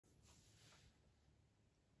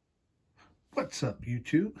What's up,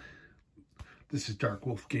 YouTube? This is Dark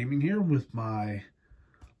Wolf Gaming here with my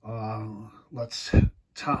Let's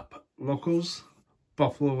Top Locals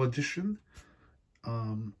Buffalo Edition.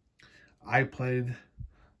 I played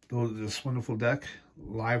this wonderful deck,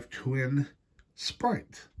 Live Twin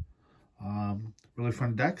Spright. Really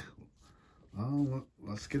fun deck.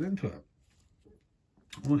 Let's get into it.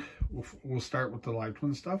 We'll start with the Live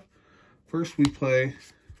Twin stuff. First, we play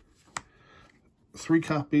 3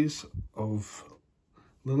 copies of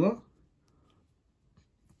Lila.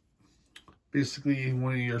 Basically,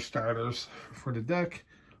 one of your starters for the deck.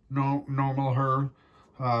 Normal her.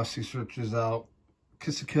 She searches out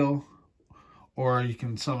Kiss a Kill, or you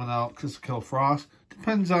can summon out Kiss a Kill Frost.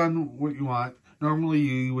 Depends on what you want. Normally,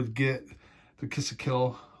 you would get the Kiss a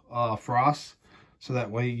Kill Frost, so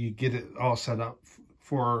that way you get it all set up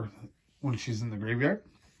for when she's in the graveyard.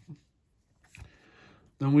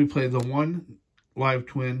 Then we play the 1 Live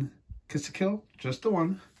Twin Kiss a Kill, just the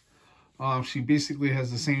one. She basically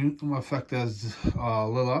has the same effect as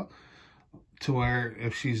Lila, to where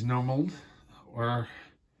if she's normaled or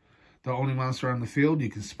the only monster on the field, you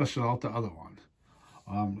can special out the other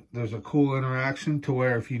one. There's a cool interaction to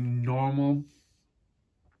where if you normal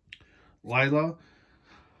Lila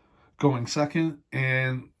going second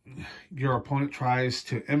and your opponent tries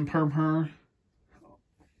to imperm her,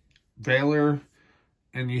 Valor,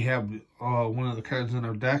 and you have one of the cards in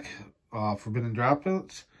our deck, Forbidden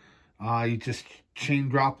Droplets, you just chain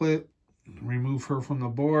Droplet, remove her from the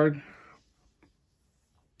board,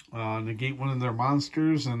 negate one of their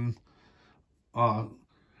monsters, and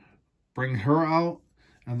bring her out.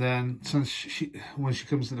 And then since when she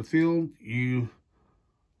comes to the field, she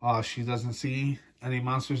doesn't see any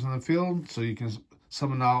monsters in the field, so you can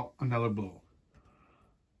summon out another blue.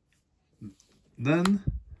 Then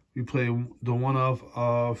we play the one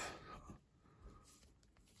of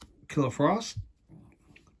Killer Frost.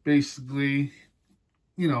 Basically,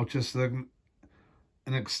 you know, just an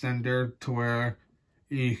extender to where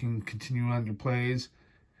you can continue on your plays.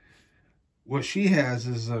 What she has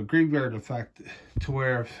is a graveyard effect to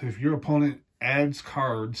where if your opponent adds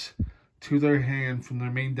cards to their hand from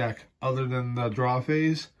their main deck other than the draw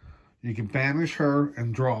phase, you can banish her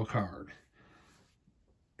and draw a card.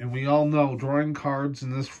 And we all know drawing cards in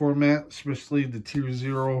this format, especially the tier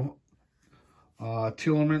 0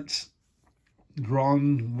 tournaments,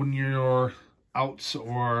 drawing when you're outs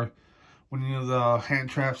or when you're the hand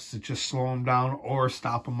traps to just slow them down or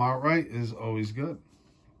stop them outright is always good.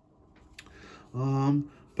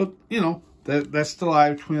 But you know, that's the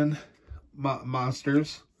Live Twin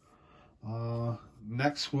monsters.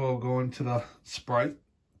 Next we'll go into the Spright.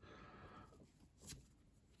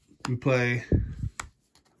 We play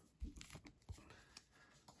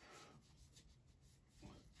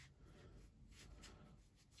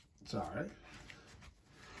alright.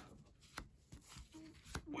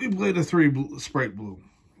 We played a 3 Spright Blue.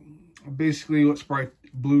 Basically, what Spright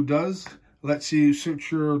Blue does, lets you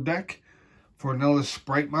search your deck for another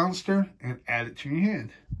Spright monster and add it to your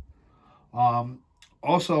hand.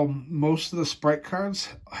 Also, most of the Spright cards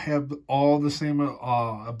have all the same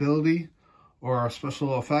ability or a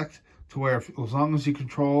special effect to where as long as you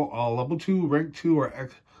control a level 2, rank 2,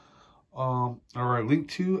 or link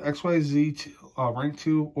 2, XYZ, rank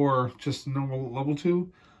 2, or just normal level 2,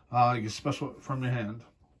 you can special it from your hand.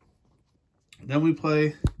 Then we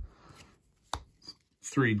play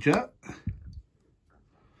 3 Jet.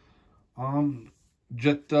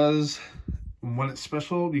 Jet does, when it's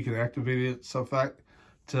special, you can activate its effect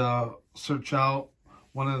to search out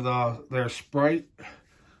one of their Spright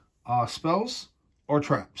spells or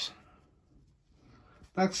traps.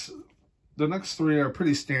 The next 3 are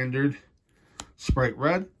pretty standard. Spright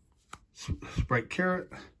Red, Spright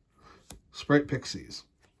Carrot, Spright Pixies.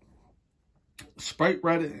 Spright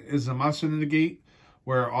Red is a monster negate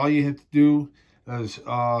where all you have to do is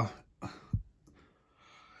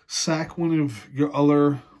sack one of your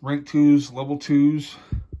other rank 2s, level 2s,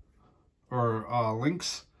 or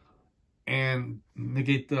links and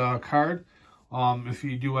negate the card. If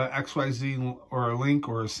you do a XYZ or a link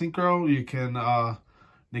or a synchro, you can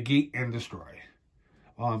negate and destroy.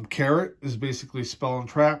 Carrot is basically spell and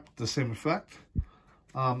trap, the same effect.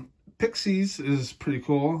 Pixies is pretty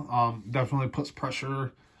cool. Definitely puts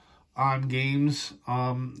pressure on games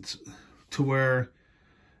to where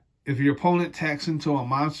if your opponent attacks into a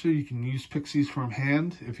monster, you can use Pixies from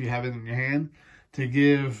hand, if you have it in your hand, to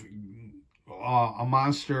give a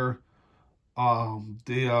monster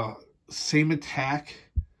the same attack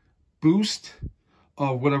boost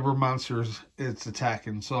of whatever monsters it's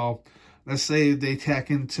attacking. So let's say they attack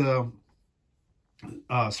into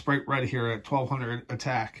Spright Red here at 1200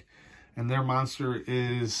 attack. and their monster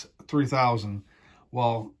is 3,000.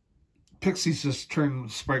 Well, Pixies just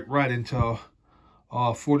turned Spright Red into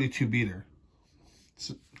a 42 beater.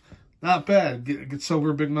 It's not bad. Gets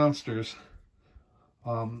over big monsters.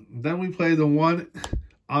 Then we play the one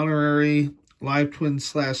honorary live twin /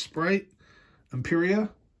 Spright Imperia.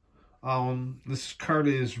 This card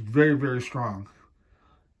is very, very strong.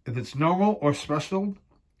 If it's normal or special,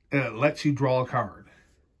 it lets you draw a card.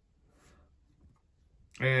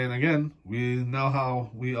 And again, we know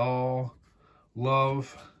how we all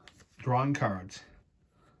love drawing cards.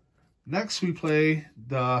 Next, we play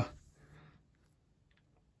the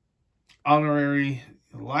honorary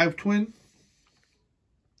live twin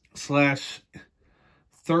 /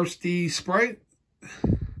 thirsty Spright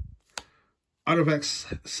out of X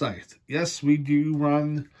Scythe. Yes, we do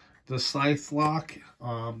run the Scythe lock.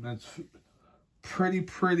 That's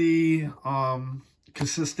pretty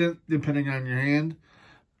consistent depending on your hand.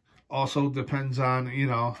 Also depends on, you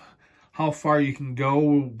know, how far you can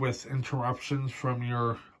go with interruptions from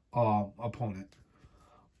your opponent.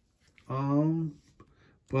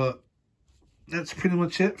 But that's pretty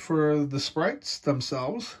much it for the sprites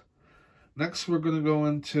themselves. Next, we're going to go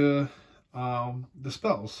into the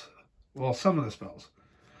spells. Well, some of the spells.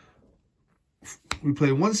 We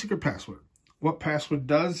play one secret password. What password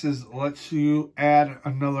does is it lets you add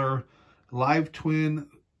another live twin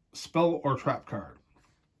spell or trap card,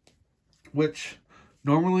 which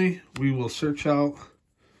normally we will search out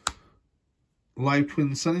live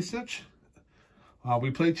twin Sunny Snitch.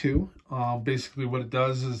 We play two. Basically what it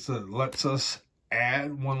does is it lets us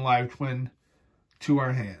add one live twin to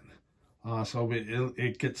our hand. So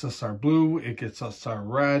it gets us our blue, it gets us our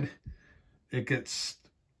red, it gets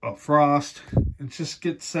a frost. It just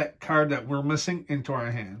gets that card that we're missing into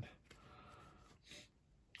our hand.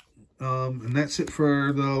 And that's it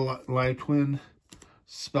for the live twin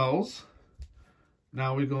spells.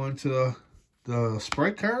 Now we go into the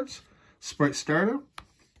Spright cards. Spright Starter.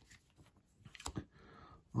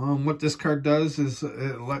 What this card does is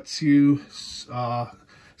it lets you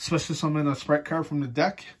special summon a Spright card from the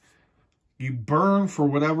deck. You burn for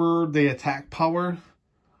whatever the attack power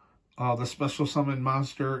the special summon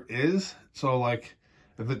monster is. So like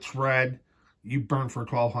if it's red, you burn for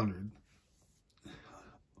 1,200.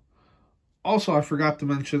 Also, I forgot to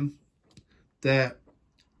mention that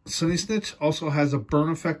Sunny Snitch also has a burn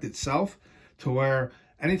effect itself, to where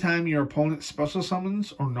anytime your opponent special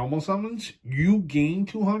summons or normal summons, you gain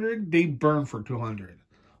 200, they burn for 200.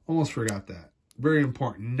 Almost forgot that. Very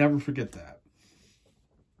important. Never forget that.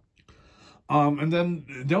 And then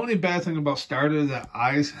the only bad thing about Starter that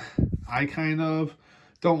I kind of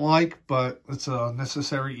don't like, but it's a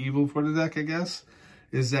necessary evil for the deck, I guess,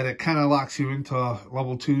 is that it kind of locks you into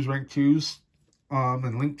level 2s, rank 2s,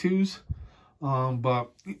 and link 2s.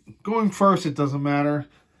 But going first, it doesn't matter.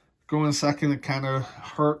 Going second, it kind of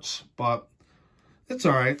hurts, but it's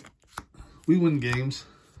alright. We win games.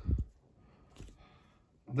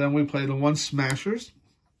 Then we play the one Smashers.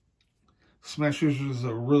 Smashers is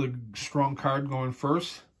a really strong card going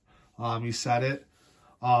first. You set it.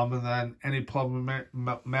 And then any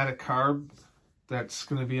problematic card that's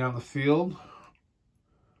going to be on the field,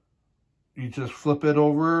 you just flip it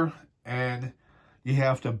over, and you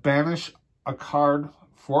have to banish a card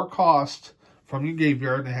for cost from your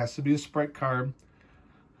graveyard. It has to be a Spright card.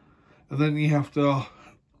 And then you have to,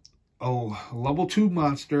 a level 2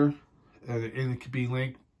 monster, and it could be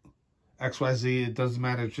Link, XYZ, it doesn't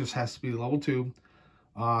matter, it just has to be level 2.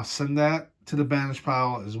 Send that to the banish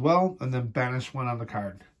pile as well, and then banish one on the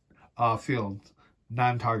card field,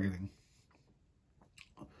 non-targeting.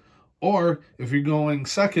 Or if you're going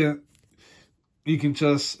second, you can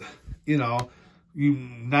just, you know,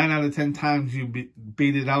 9 out of 10 times you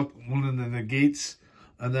baited out one of the negates,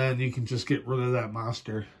 and then you can just get rid of that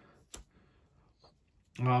monster.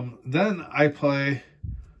 Then I play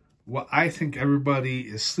what I think everybody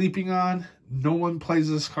is sleeping on. No one plays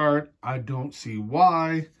this card. I don't see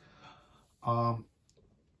why. I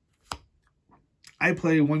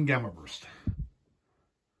play one Gamma Burst.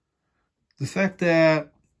 The fact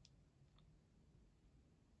that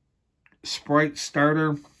Spright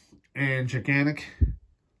Starter and Gigantic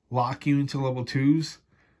lock you into level 2s.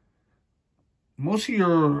 Most of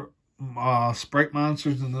your Spright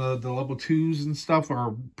monsters in the level 2s and stuff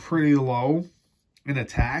are pretty low in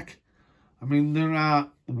attack. I mean, they're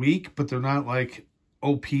not weak, but they're not like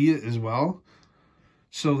OP as well.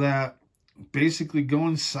 So that basically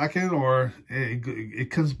going second, or it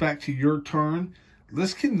comes back to your turn,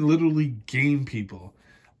 this can literally game people.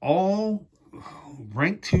 All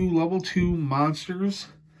rank 2, level 2 monsters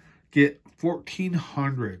get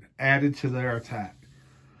 1,400 added to their attack.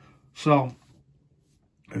 So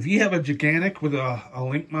if you have a gigantic with a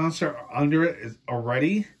link monster under it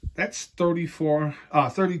already, that's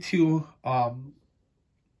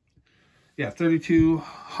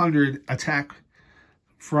 3200 attack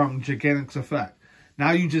from Gigantic's effect.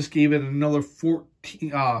 Now you just gave it another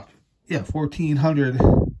 1400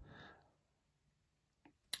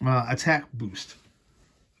 attack boost,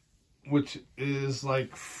 which is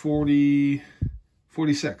like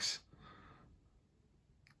 46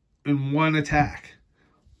 in one attack,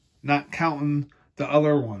 not counting the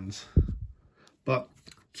other ones. But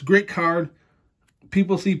it's a great card.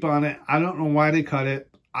 People sleep on it. I don't know why they cut it.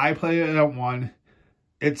 I play it at 1.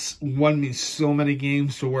 It's won me so many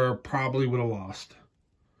games to where I probably would have lost.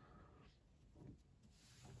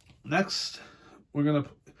 Next, we're going to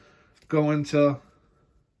go into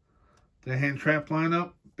the hand trap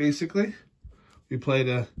lineup, basically. We played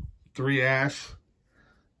a 3 Ash,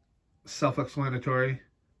 self-explanatory.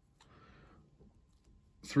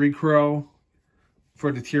 3 Crow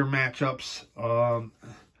for the tier matchups.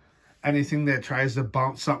 Anything that tries to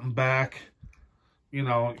bounce something back, you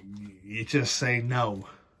know, you just say no.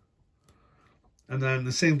 And then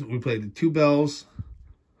the same, we played the 2 Bells.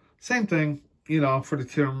 Same thing, you know, for the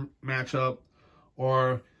tier matchup.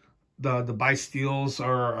 Or the Bi-Steals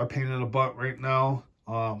are a pain in the butt right now.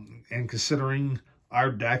 And considering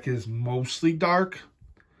our deck is mostly dark,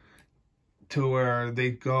 to where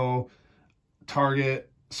they go target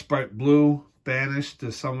Spright Blue, banish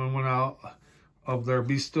to summon one out of their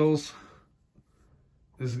Beastals,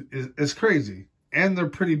 is crazy. And they're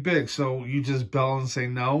pretty big, so you just bell and say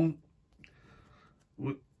no,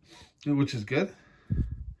 which is good.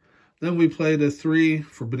 Then we played a 3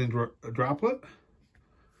 Forbidden Droplet.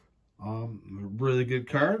 Really good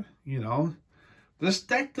card, you know. This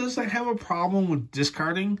deck doesn't have a problem with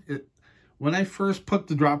discarding. When I first put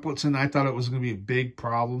the droplets in, I thought it was going to be a big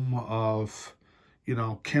problem of, you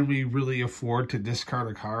know, can we really afford to discard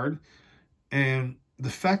a card? And the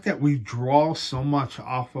fact that we draw so much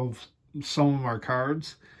off of some of our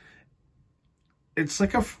cards, it's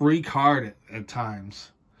like a free card at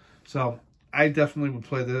times. So I definitely would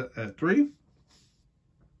play that at 3.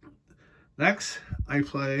 Next, I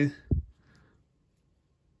play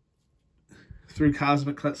 3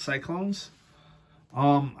 Cosmic Cut Cyclones.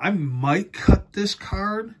 I might cut this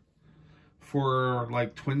card for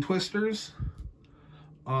like Twin Twisters.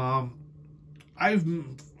 I've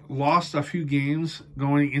lost a few games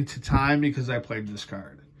going into time because I played this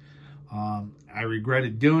card. I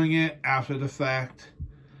regretted doing it after the fact,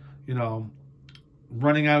 you know,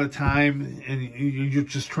 running out of time, and you're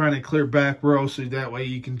just trying to clear back row so that way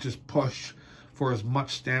you can just push for as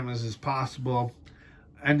much stamina as possible.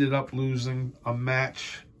 Ended up losing a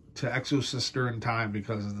match to Exosister in time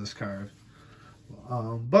because of this card.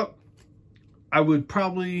 But I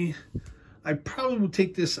probably would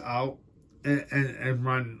take this out and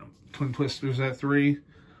run Twin Twisters at 3.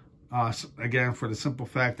 Again, for the simple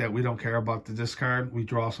fact that we don't care about the discard. We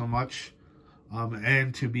draw so much.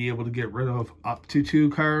 And to be able to get rid of up to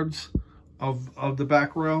 2 cards of the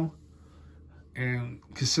back row. And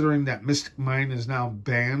considering that Mystic Mine is now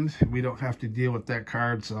banned, we don't have to deal with that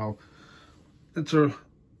card. So it's real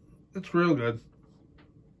good.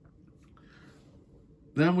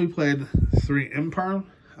 Then we played 3 Imperm.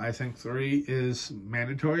 I think 3 is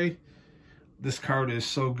mandatory. This card is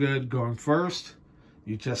so good going first.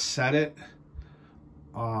 You just set it.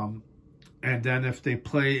 And then if they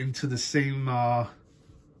play into the same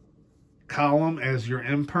column as your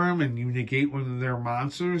Imperm and you negate one of their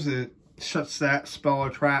monsters, it shuts that spell or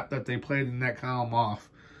trap that they played in that column off.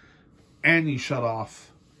 And you shut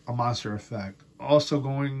off a monster effect. Also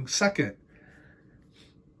going second,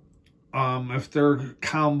 if their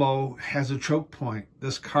combo has a choke point,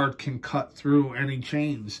 this card can cut through any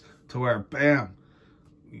chains to where, bam,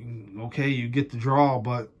 okay, you get the draw,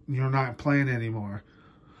 but you're not playing anymore.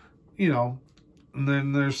 You know, and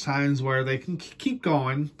then there's times where they can keep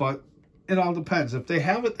going, but it all depends. If they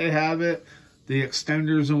have it, they have it. The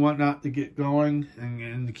extenders and whatnot to get going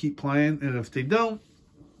and to keep playing. And if they don't,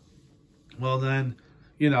 well then,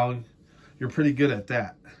 you know, you're pretty good at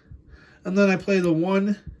that. And then I play the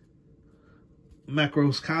 1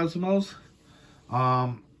 Macros Cosmos.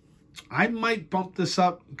 I might bump this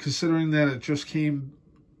up considering that it just came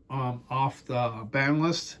off the ban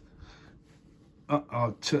list.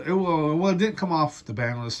 Well, it didn't come off the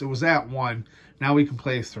ban list. It was at 1. Now we can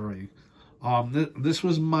play 3. This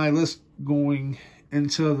was my list going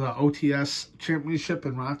into the OTS Championship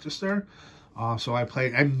in Rochester. So I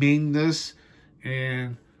mained this,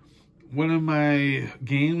 and one of my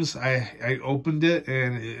games, I opened it,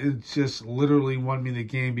 and it just literally won me the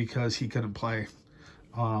game because he couldn't play.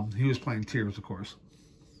 He was playing Tears, of course.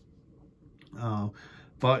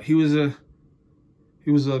 But he was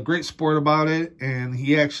a great sport about it, and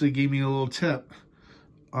he actually gave me a little tip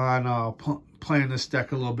on playing this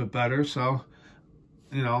deck a little bit better. So,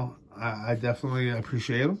 you know, I definitely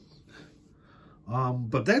appreciate him.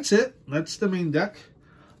 But that's it. That's the main deck.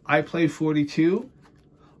 I play 42.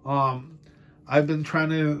 I've been trying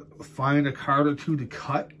to find a card or two to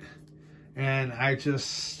cut, and I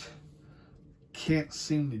just can't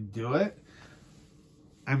seem to do it.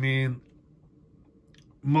 I mean,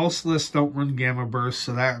 most lists don't run Gamma Burst,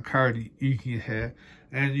 so that card you can hit,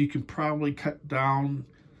 and you can probably cut down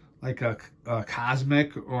like a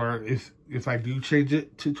Cosmic, or if I do change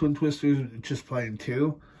it to Twin Twisters, just playing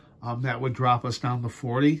 2, that would drop us down to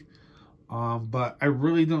 40. But I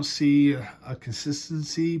really don't see a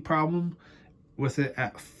consistency problem with it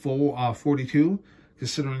at full 42,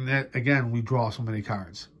 considering that, again, we draw so many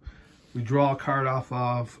cards. We draw a card off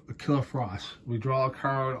of Killer Frost. We draw a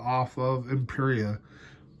card off of Imperia.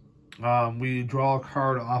 We draw a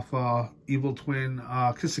card off Evil Twin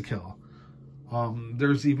Kiss-a-Kill.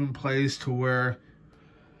 There's even plays to where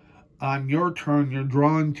on your turn you're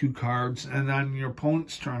drawing 2 cards, and on your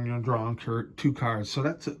opponent's turn you're drawing 2 cards. So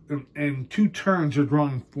that's in 2 turns you're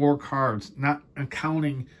drawing 4 cards, not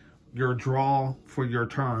counting your draw for your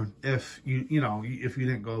turn if you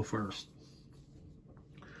didn't go first.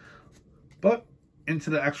 But into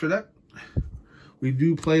the extra deck, we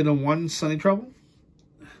do play the 1 Sunny Trouble.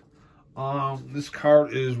 This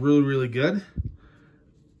card is really good.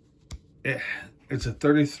 It's a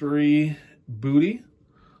 33 booty,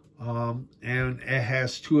 and it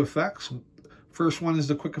has 2 effects. First one is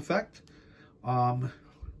the quick effect.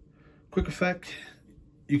 Quick effect,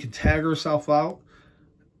 you can tag herself out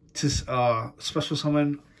to special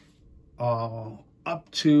summon up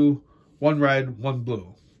to 1 red, 1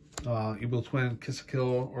 blue. Evil Twin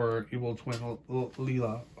Kiss-a-Kill or Evil Twin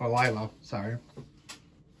Lila, sorry.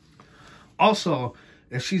 Also,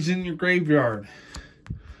 if she's in your graveyard,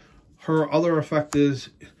 her other effect is,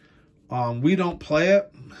 we don't play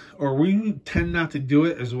it, or we tend not to do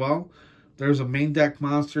it as well. There's a main deck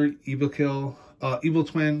monster, Evil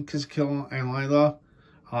Twin, Kiss-a-Kill, and Lila.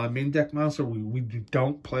 Main deck monster, we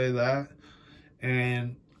don't play that.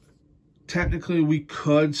 And technically we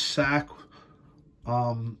could sack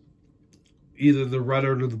either the red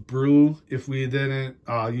or the blue if we didn't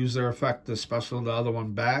use their effect to special the other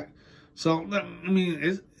one back. So, I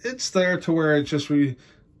mean, it's there to where it's just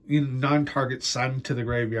non-target send to the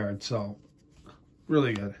graveyard. So,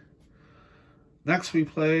 really good. Next, we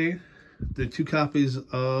play the 2 copies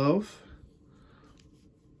of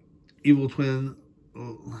Evil Twin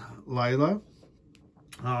Lila.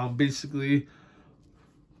 Basically,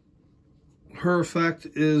 her effect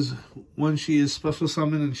is when she is special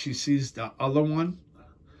summoned and she sees the other one,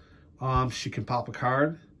 she can pop a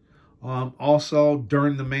card. Also,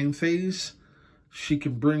 during the main phase, she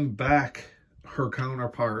can bring back her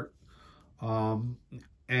counterpart,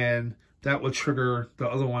 and that would trigger the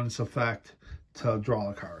other one's effect to draw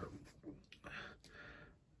a card.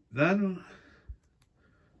 Then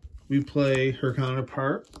we play her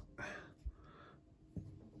counterpart,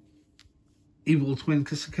 Evil Twin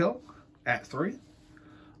Kiss-a-Kill, at 3.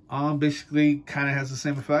 Basically kind of has the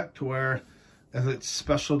same effect to where if it's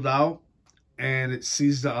specialed out and it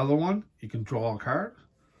sees the other one, you can draw a card.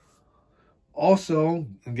 Also,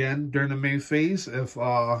 again, during the main phase, if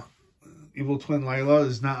Evil Twin Lila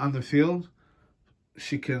is not on the field,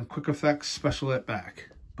 she can quick effect special it back.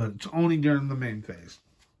 But it's only during the main phase.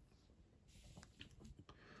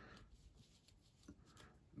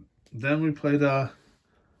 Then we play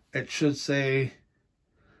it should say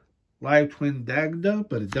Live Twin Dagda,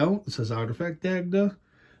 but it don't. It says Artifact Dagda.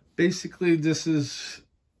 Basically, this is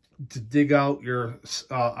to dig out your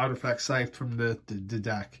Artifact Scythe from the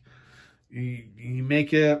deck. You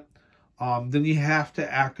make it, then you have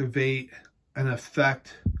to activate an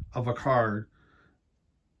effect of a card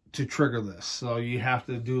to trigger this. So you have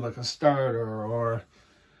to do like a starter or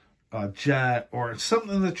a jet or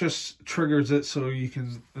something that just triggers it so you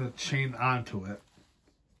can chain onto it.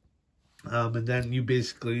 And then you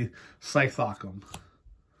basically Scythe-lock them.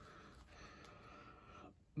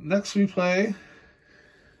 Next we play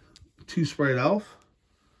 2 Spright Elf.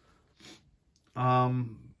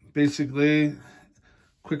 Basically,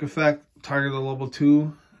 quick effect, target a level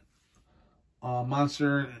 2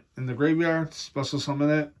 monster in the graveyard, special summon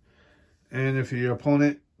it. And if your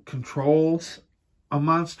opponent controls a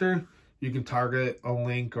monster, you can target a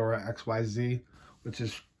Link or a XYZ, which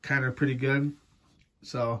is kind of pretty good.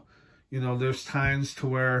 So, there's times to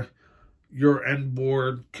where your end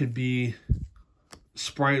board could be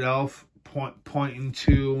Spright Elf pointing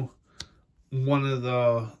to one of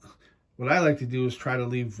the, what I like to do is try to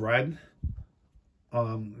leave red,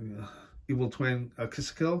 Evil Twin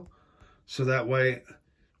Kiss Kill, so that way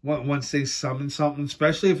once they summon something,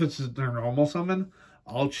 especially if it's their normal summon,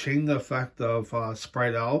 I'll chain the effect of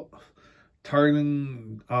Spright out,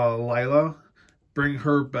 targeting Lila, bring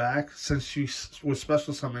her back since she was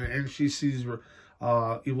special summon and she sees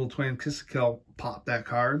Evil Twin Kiss Kill, pop that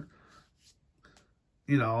card.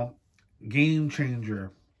 You know, game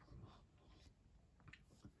changer.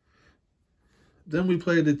 Then we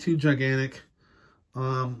played the 2 Gigantic.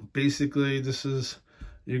 Basically, this is,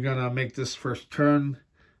 you're gonna make this first turn,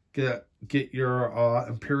 get your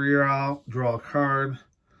Imperial out, draw a card,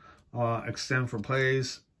 extend for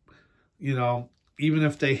plays. You know, even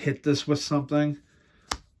if they hit this with something,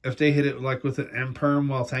 if they hit it like with an Imperm,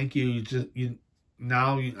 well, thank you.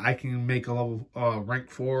 I can make a level rank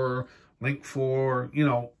 4, link 4, you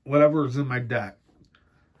know, whatever is in my deck.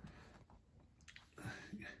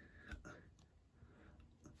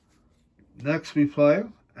 Next we play,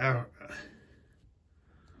 and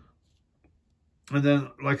then,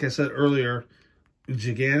 like I said earlier,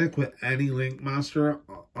 Gigantic with any link monster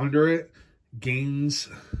under it gains,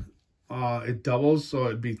 it doubles, so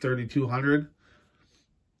it'd be 3,200.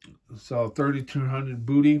 So 3,200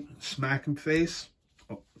 booty, smack in face.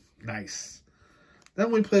 Oh, nice.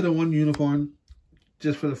 Then we played a 1 Unicorn,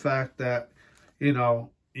 just for the fact that, you know,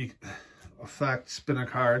 spin a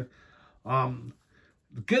card. The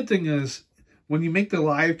good thing is, when you make the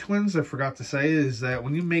live twins, I forgot to say, is that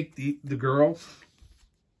when you make the girls,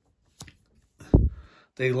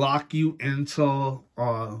 they lock you into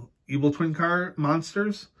Evil Twin card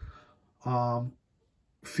monsters.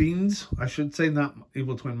 Fiends, I should say, not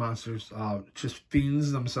Evil Twin monsters, just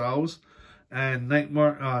fiends themselves. And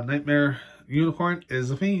Nightmare Unicorn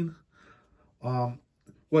is a fiend.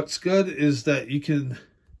 What's good is that you can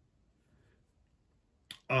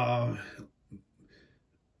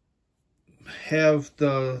have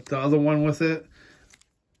the other one with it.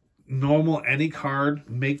 Normal, any card,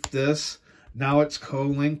 make this. Now it's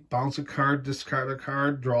co-link, bounce a card, discard a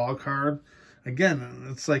card, draw a card. Again,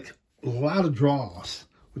 it's like a lot of draws,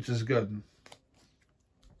 which is good.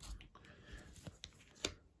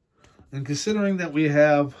 And considering that we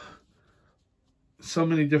have so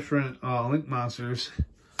many different link monsters,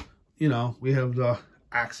 you know, we have the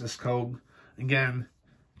access code. Again,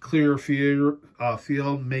 clear field,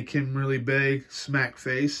 make him really big, smack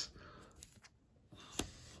face.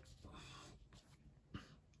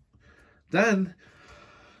 Then,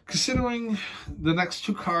 considering the next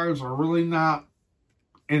 2 cards are really not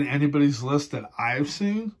in anybody's list that I've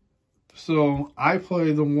seen, so I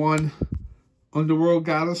play the 1 Underworld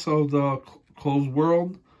Goddess of the Closed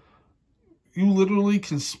World. You literally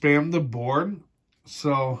can spam the board,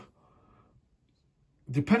 so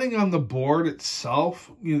depending on the board itself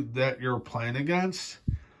that you're playing against,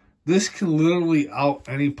 this can literally out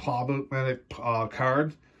any problematic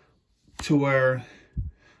card, to where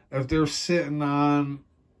if they're sitting on,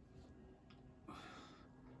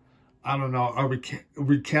 I don't know, a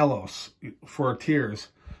Ricalos for Tears,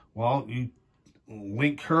 well, you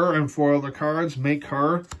link her and 4 other cards, make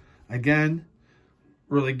her, again,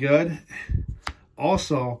 really good.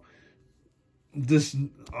 Also, this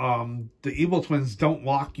the Evil Twins don't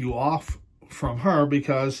lock you off from her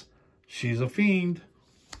because she's a fiend.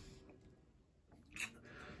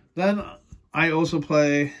 Then I also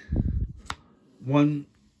play 1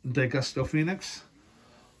 Daigusto Phoenix.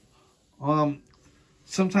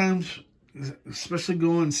 Sometimes, especially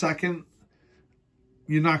going second,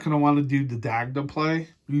 you're not going to want to do the Dagda play.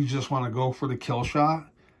 You just want to go for the kill shot.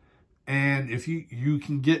 And if you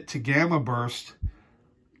can get to Gamma Burst,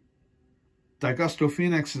 Daigusto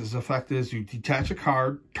Phoenix's effect is you detach a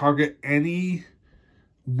card, target any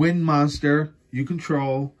wind monster you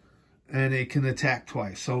control, and it can attack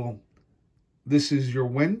twice. So this is your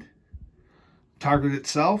wind. Target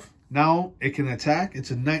itself. Now it can attack.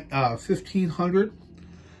 It's a 1,500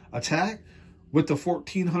 attack. With the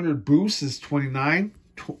 1,400 boost is 29.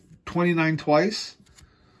 29 twice.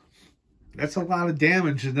 That's a lot of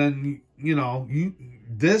damage. And then, you know,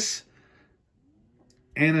 this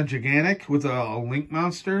and a Gigantic with a link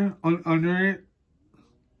monster under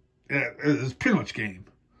it is pretty much game.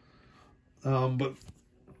 But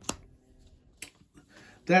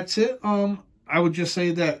that's it. I would just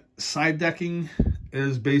say that side decking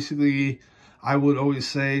is basically, I would always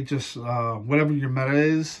say, just whatever your meta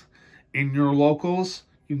is in your locals,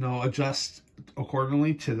 you know, adjust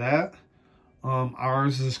accordingly to that.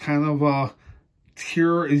 Ours is kind of a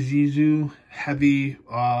pure Izuzu heavy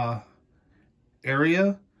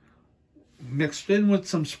area mixed in with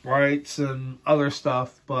some sprites and other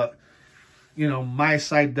stuff, but you know, my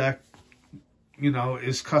side deck, you know,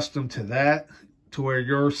 is custom to that, to where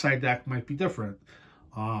your side deck might be different.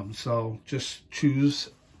 So just choose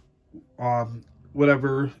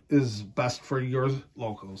whatever is best for your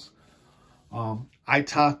locals. I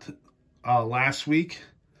topped last week.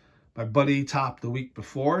 My buddy topped the week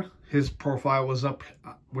before. His profile was up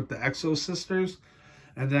with the Exo Sisters.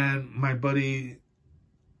 And then my buddy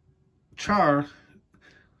Char,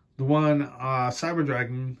 the one Cyber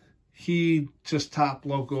Dragon, he just topped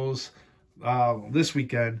locals this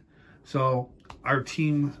weekend. So our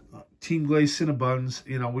team Glaze Cinnabuns,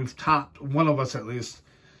 you know, we've topped, one of us at least,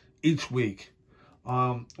 each week.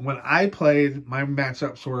 When I played, my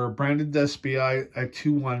matchups were Brandon Despy. I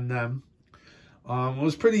 2-1 them. It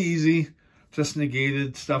was pretty easy. Just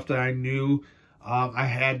negated stuff that I knew. I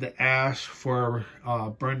had the Ash for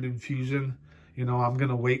Brendan Fusion. You know, I'm going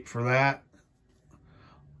to wait for that.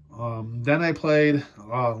 Then I played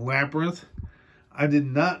Labyrinth. I did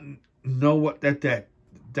not know what that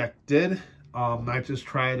deck did. I just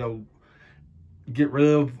tried to get rid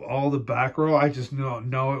of all the back row. I just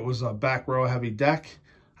know it was a back row heavy deck.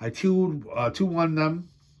 I 2-1 them.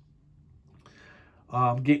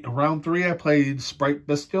 Round 3, I played Spright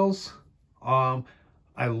Biscuits.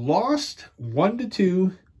 I lost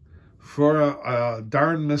 1-2 for a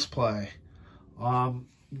darn misplay.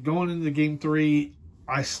 Going into game 3,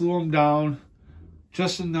 I slew him down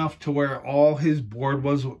just enough to where all his board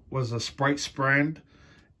was a Spright Sprand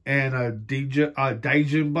and a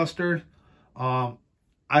Daijin Buster. I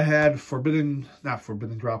had not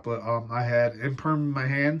Forbidden Droplet. I had Imperm in my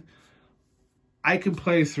hand. I can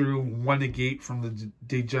play through one negate from the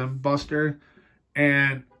Daijin Buster,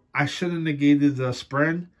 and I should have negated the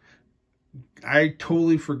Sprint. I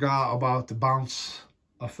totally forgot about the bounce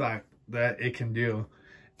effect that it can do.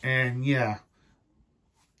 And yeah,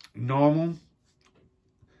 normal.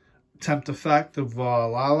 Tempt effect of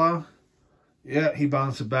Lala. Yeah, he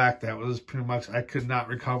bounced it back. That was pretty much, I could not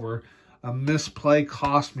recover. A misplay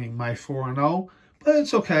cost me my 4-0, but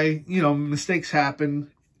it's okay. You know, mistakes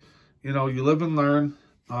happen. You know, you live and learn.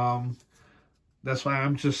 That's why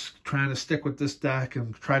I'm just trying to stick with this deck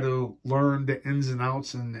and try to learn the ins and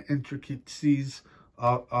outs and the intricacies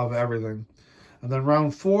of everything. And then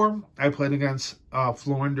round 4, I played against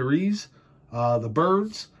Florindaries, the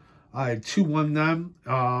Birds. I 2-1 them.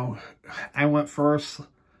 I went first.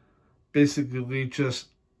 Basically just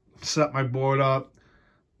set my board up.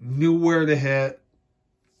 Knew where to hit.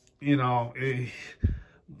 You know,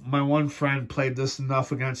 my one friend played this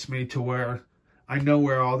enough against me to where I know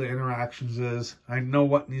where all the interactions is. I know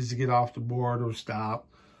what needs to get off the board or stop.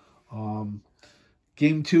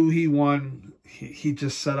 Game 2, he won. He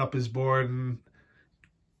just set up his board, and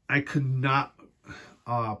I could not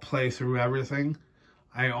play through everything.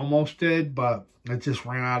 I almost did, but I just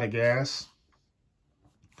ran out of gas.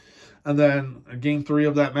 And then game 3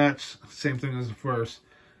 of that match, same thing as the first.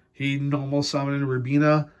 He normal summoned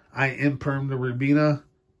Rubina. I impermed the Rubina.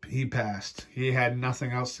 He passed. He had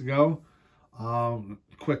nothing else to go.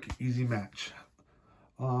 Quick, easy match.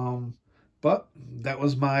 But that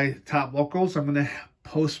was my top locals. I'm gonna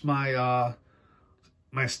post my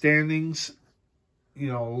my standings.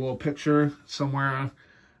 You know, a little picture somewhere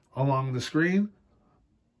along the screen.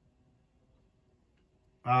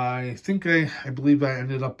 I believe I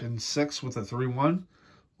ended up in 6th with a 3-1,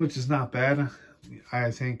 which is not bad.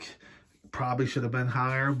 I think probably should have been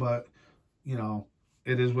higher, but you know,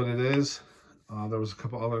 it is what it is. There was a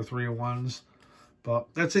couple other 3-1s, but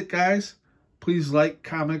that's it, guys. Please like,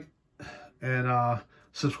 comment, and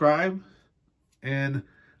subscribe. And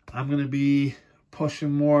I'm gonna be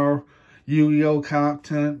pushing more Yu-Gi-Oh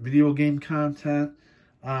content, video game content.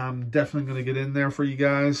 I'm definitely gonna get in there for you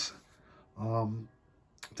guys.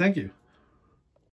 Thank you.